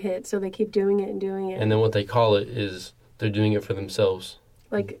dopamine hit, so they keep doing it and doing it. And then what they call it is they're doing it for themselves.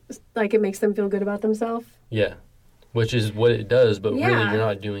 Like it makes them feel good about themselves? Yeah. Which is what it does, but really you're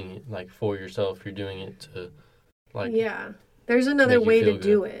not doing it for yourself. You're doing it to yeah. There's another way to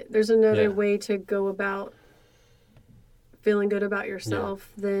do it. There's another way to go about feeling good about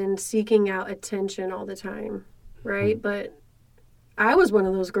yourself than seeking out attention all the time, right? But I was one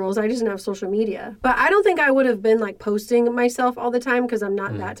of those girls. I didn't have social media. But I don't think I would have been posting myself all the time because I'm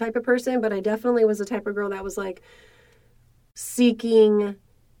not that type of person, but I definitely was the type of girl that was seeking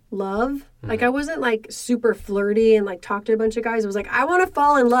love. I wasn't super flirty and talk to a bunch of guys. It was I want to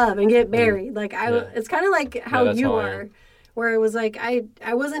fall in love and get married. It's kind of how you are, where it was I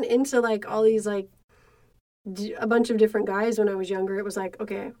wasn't into all these a bunch of different guys when I was younger. It was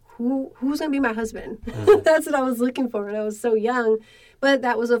okay, who's gonna be my husband? That's what I was looking for when I was so young. But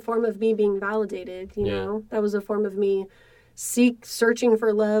that was a form of me being validated, you know. That was a form of me searching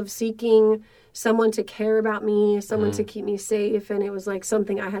for love, seeking someone to care about me, someone to keep me safe, and it was like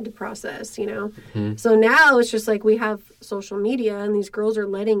something I had to process, So now it's just like we have social media, and these girls are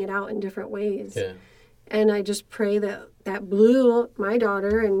letting it out in different ways. Yeah. And I just pray that Blue, my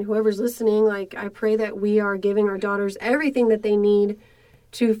daughter, and whoever's listening, like, I pray that we are giving our daughters everything that they need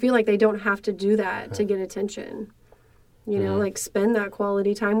to feel like they don't have to do that to get attention. Like, spend that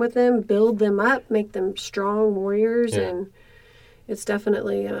quality time with them, build them up, make them strong warriors, and it's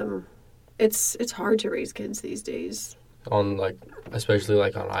definitely, it's hard to raise kids these days. Especially,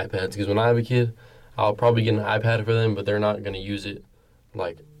 on iPads, because when I have a kid, I'll probably get an iPad for them, but they're not going to use it,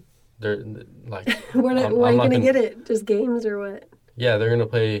 they're, Why are you going to get it? Just games or what? Yeah, they're going to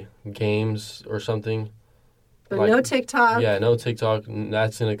play games or something. But no TikTok. Yeah, no TikTok.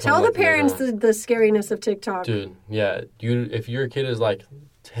 That's going to come. Tell the parents the scariness of TikTok. Dude, yeah. If your kid is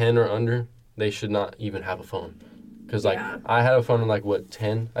 10 or under, they should not even have a phone. Because I had a phone at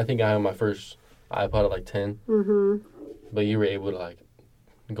 10? I think I had my first iPod at 10. Mm-hmm. But you were able to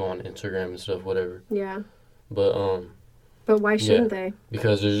go on Instagram and stuff, whatever. Yeah. But why shouldn't they?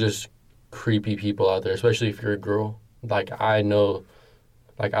 Because there's just creepy people out there, especially if you're a girl. I know,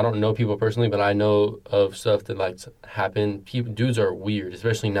 I don't know people personally, but I know of stuff that happen. Dudes are weird,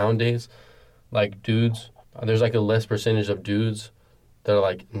 especially nowadays. Dudes, there's a less percentage of dudes that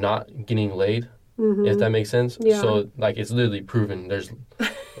are not getting laid, if that makes sense. Yeah. So it's literally proven. There's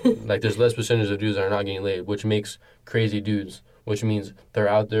there's less percentage of dudes that are not getting laid, which makes crazy dudes, which means they're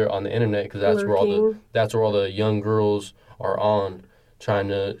out there on the internet because that's where all the young girls are on, trying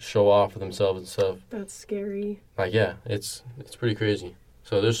to show off for themselves and stuff. That's scary. It's pretty crazy.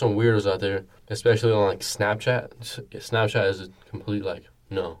 So there's some weirdos out there, especially on Snapchat. Snapchat is a complete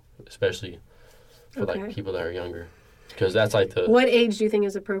no, especially for people that are younger, because that's the. What age do you think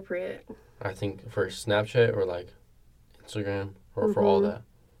is appropriate? I think for Snapchat or Instagram or for all that.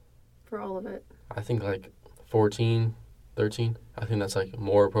 For all of it. I think 14, 13. I think that's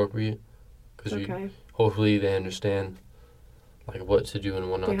more appropriate, because hopefully they understand what to do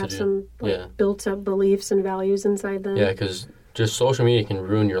and what not to do. They have some built up beliefs and values inside them. Yeah, because just social media can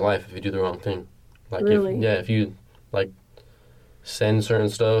ruin your life if you do the wrong thing. Really? If you send certain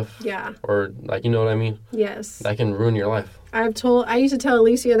stuff. Yeah. Or you know what I mean? Yes. That can ruin your life. I used to tell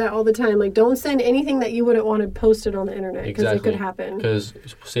Alicia that all the time. Don't send anything that you wouldn't want to posted on the internet, because it could happen. Because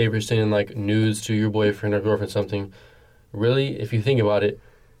say if you're sending nudes to your boyfriend or girlfriend, something. Really, if you think about it,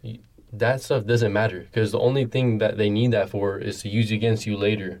 that stuff doesn't matter, because the only thing that they need that for is to use against you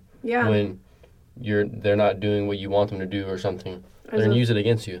later. Yeah. When they're not doing what you want them to do or something. They're going to use it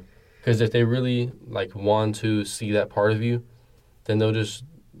against you. Because if they really want to see that part of you, then they'll just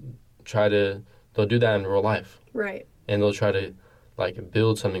they'll do that in real life. Right. And they'll try to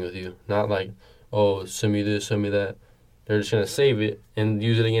build something with you. Not oh, send me this, send me that. They're just going to save it and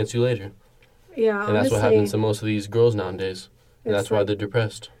use it against you later. Yeah, and that's what happens to most of these girls nowadays. And that's why they're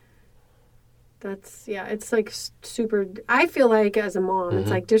depressed. It's super, I feel like as a mom,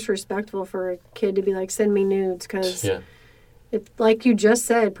 it's disrespectful for a kid to be send me nudes, because it's like you just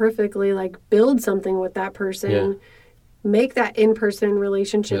said perfectly, build something with that person, make that in-person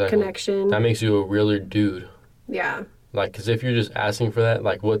relationship connection. That makes you a realer dude. Yeah. Because if you're just asking for that,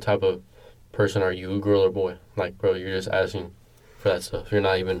 what type of person are you, girl or boy? Bro, you're just asking for that stuff. You're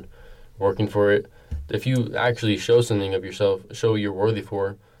not even working for it. If you actually show something of yourself, show what you're worthy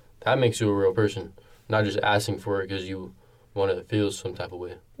for, that makes you a real person. Not just asking for it because you want to feel some type of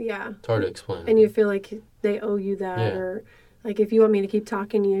way. Yeah. It's hard to explain. And you feel like they owe you that, or if you want me to keep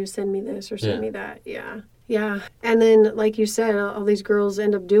talking to you, send me this or send me that. Yeah. Yeah. And then, like you said, all these girls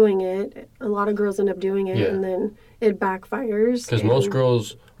end up doing it. A lot of girls end up doing it, and then it backfires. Because most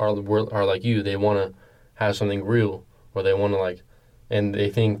girls are like you. They want to have something real, or they want to and they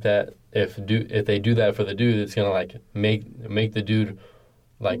think that if they do that for the dude, it's gonna make the dude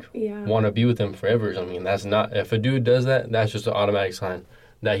want to be with them forever or something. That's not. If a dude does that, that's just an automatic sign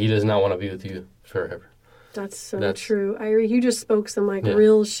that he does not want to be with you forever. That's so true. Irie, you just spoke some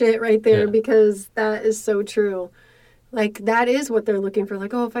real shit right there, because that is so true. That is what they're looking for.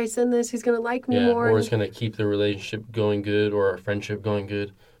 Oh, if I send this, he's going to like me more. Or it's going to keep the relationship going good, or our friendship going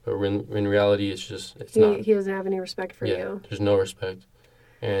good. But in reality, it's not. He doesn't have any respect for you. There's no respect.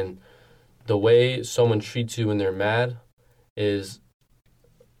 And the way someone treats you when they're mad is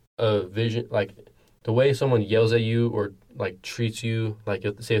a vision. The way someone yells at you or treats you,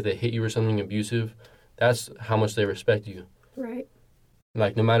 if they hit you or something abusive, that's how much they respect you. Right.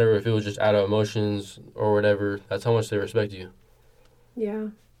 No matter if it was just out of emotions or whatever, that's how much they respect you. Yeah.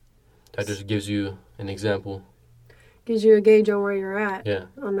 That just gives you an example. Gives you a gauge on where you're at. Yeah.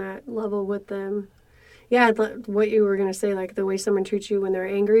 On that level with them. Yeah, what you were going to say, like the way someone treats you when they're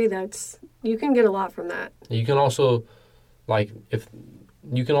angry, you can get a lot from that. You can also, like,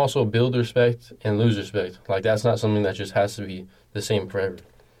 you can also build respect and lose respect. Like, that's not something that just has to be the same forever.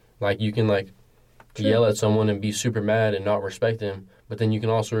 Like, you can, like, True. Yell at someone and be super mad and not respect them, but then you can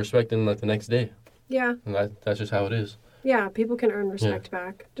also respect them, like, the next day. Yeah. And that's just how it is. Yeah, people can earn respect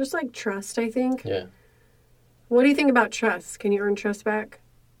back. Just like trust, I think. Yeah. What do you think about trust? Can you earn trust back?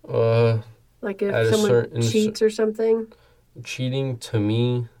 Like if someone cheats or something? Cheating, to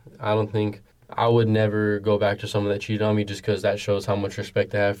me, I don't think... I would never go back to someone that cheated on me just because that shows how much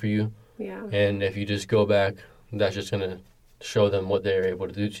respect they have for you. Yeah. And if you just go back, that's just going to show them what they're able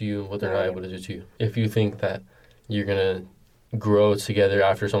to do to you, what they're not able to do to you. If you think that you're going to grow together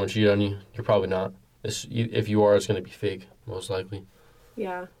after someone cheated on you, you're probably not. If you are, it's going to be fake, most likely.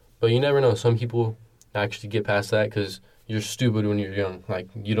 Yeah. But you never know. Some people actually get past that because you're stupid when you're young. Like,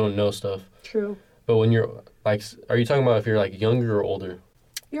 you don't know stuff. True. But when you're, like, are you talking about if you're, like, younger or older?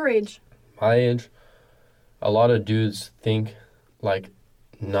 Your age. My age, a lot of dudes think, like,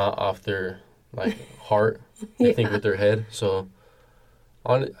 not off their, like, heart. They think with their head. So,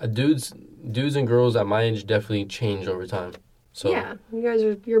 dudes and girls at my age definitely change over time. So yeah,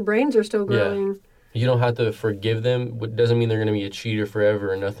 your brains are still growing. Yeah. You don't have to forgive them. It doesn't mean they're going to be a cheater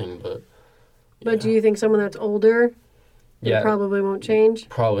forever or nothing, but... But do you think someone that's older, they probably won't change?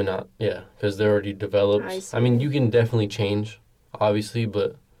 Probably not, yeah, because they're already developed. I mean, you can definitely change, obviously,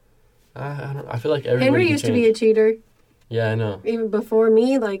 but... I feel like everybody Henry used to be a cheater. Yeah, I know. Even before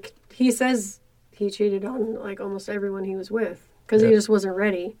me, like, he says he cheated on, like, almost everyone he was with. Because he just wasn't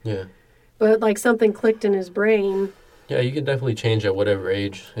ready. Yeah. But, like, something clicked in his brain. Yeah, you can definitely change at whatever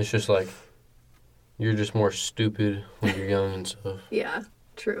age. It's just, like, you're just more stupid when you're young and stuff. Yeah,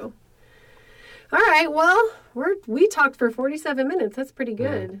 true. All right, well, we talked for 47 minutes. That's pretty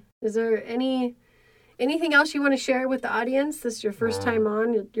good. Is there anything else you want to share with the audience? This is your first time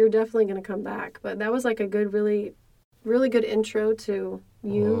on. You're definitely going to come back. But that was like a good, really, really good intro to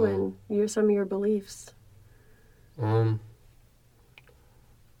you and some of your beliefs.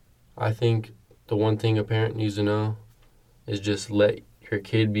 I think the one thing a parent needs to know is just let your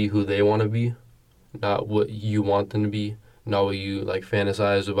kid be who they want to be, not what you want them to be, not what you, like,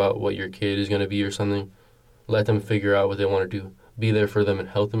 fantasize about what your kid is going to be or something. Let them figure out what they want to do. Be there for them and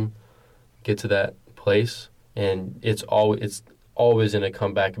help them get to that place, and it's always going to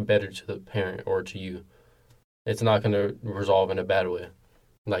come back better to the parent or to you. It's not going to resolve in a bad way.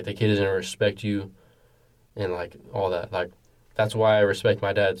 Like, the kid is going to respect you and, like, all that. Like, that's why I respect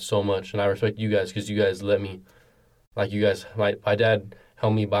my dad so much, and I respect you guys because you guys let me, like, you guys, my dad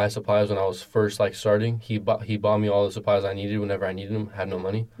helped me buy supplies when I was first, like, starting. He bought me all the supplies I needed whenever I needed them. I had no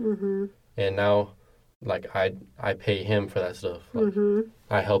money. Mm-hmm. And now, like, I pay him for that stuff. Like,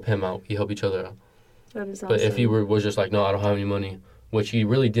 I help him out. We help each other out. That is awesome. But if he was just like, no, I don't have any money, which he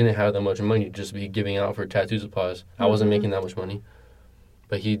really didn't have that much money to just be giving out for tattoo supplies. I wasn't making that much money.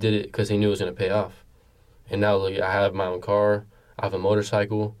 But he did it because he knew it was going to pay off. And now, look, I have my own car. I have a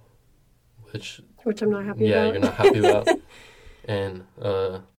motorcycle, which I'm not happy about. Yeah, you're not happy about. And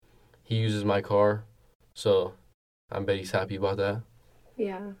he uses my car, so I bet he's happy about that.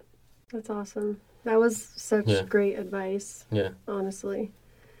 Yeah, that's awesome. That was such great advice. Yeah. Honestly.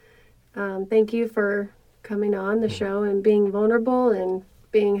 Thank you for coming on the show and being vulnerable and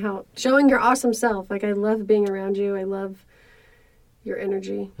showing your awesome self. Like, I love being around you. I love your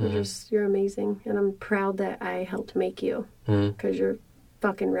energy. You're amazing. And I'm proud that I helped make you because you're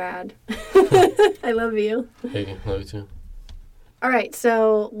fucking rad. I love you. Hey, love you too. All right,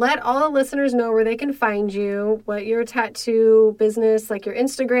 so let all the listeners know where they can find you, what your tattoo business, like your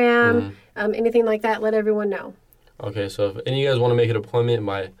Instagram, anything like that. Let everyone know. Okay, so if any of you guys want to make an appointment,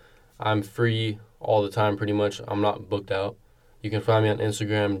 I'm free all the time pretty much. I'm not booked out. You can find me on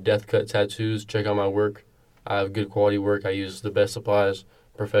Instagram, Death Cut Tattoos. Check out my work. I have good quality work. I use the best supplies,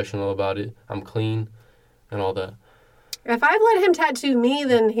 professional about it. I'm clean and all that. If I've let him tattoo me,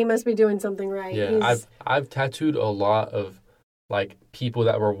 then he must be doing something right. Yeah, I've tattooed a lot of, like, people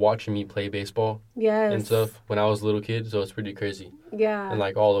that were watching me play baseball and stuff when I was a little kid, so it's pretty crazy. Yeah. And,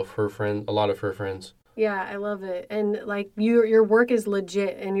 like, a lot of her friends. Yeah, I love it. And, like, your work is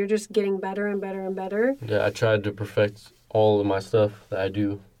legit, and you're just getting better and better and better. Yeah, I tried to perfect all of my stuff that I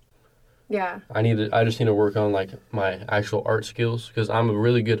do. Yeah. I just need to work on, like, my actual art skills, because I'm a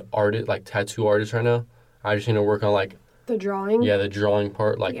really good artist, like, tattoo artist right now. I just need to work on, like... The drawing? Yeah, the drawing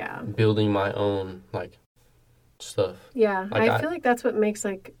part, like, building my own, like, stuff. Yeah, like, I feel like that's what makes,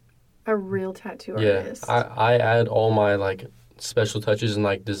 like, a real tattoo artist. Yeah, I add all my, like, special touches and,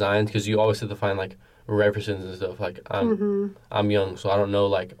 like, designs, because you always have to find, like, references and stuff. Like I'm young, so I don't know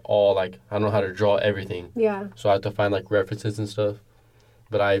like I don't know how to draw everything. Yeah. So I have to find like references and stuff.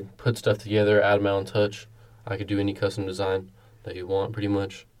 But I put stuff together, add my own touch. I could do any custom design that you want, pretty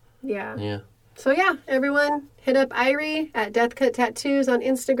much. Yeah. Yeah. So yeah, everyone hit up Irie at Death Cut Tattoos on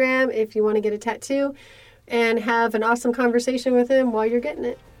Instagram if you want to get a tattoo, and have an awesome conversation with him while you're getting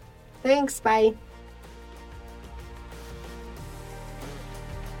it. Thanks. Bye.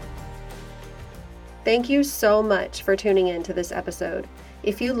 Thank you so much for tuning in to this episode.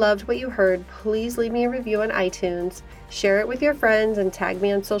 If you loved what you heard, please leave me a review on iTunes, share it with your friends, and tag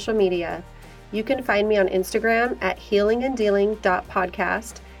me on social media. You can find me on Instagram at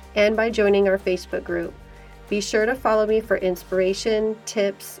healinganddealing.podcast and by joining our Facebook group. Be sure to follow me for inspiration,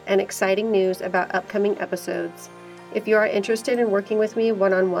 tips, and exciting news about upcoming episodes. If you are interested in working with me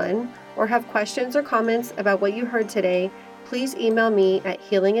one-on-one or have questions or comments about what you heard today, please email me at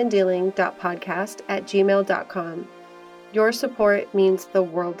healinganddealing.podcast@gmail.com. Your support means the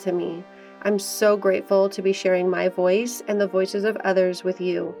world to me. I'm so grateful to be sharing my voice and the voices of others with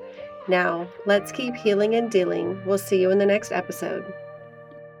you. Now, let's keep healing and dealing. We'll see you in the next episode.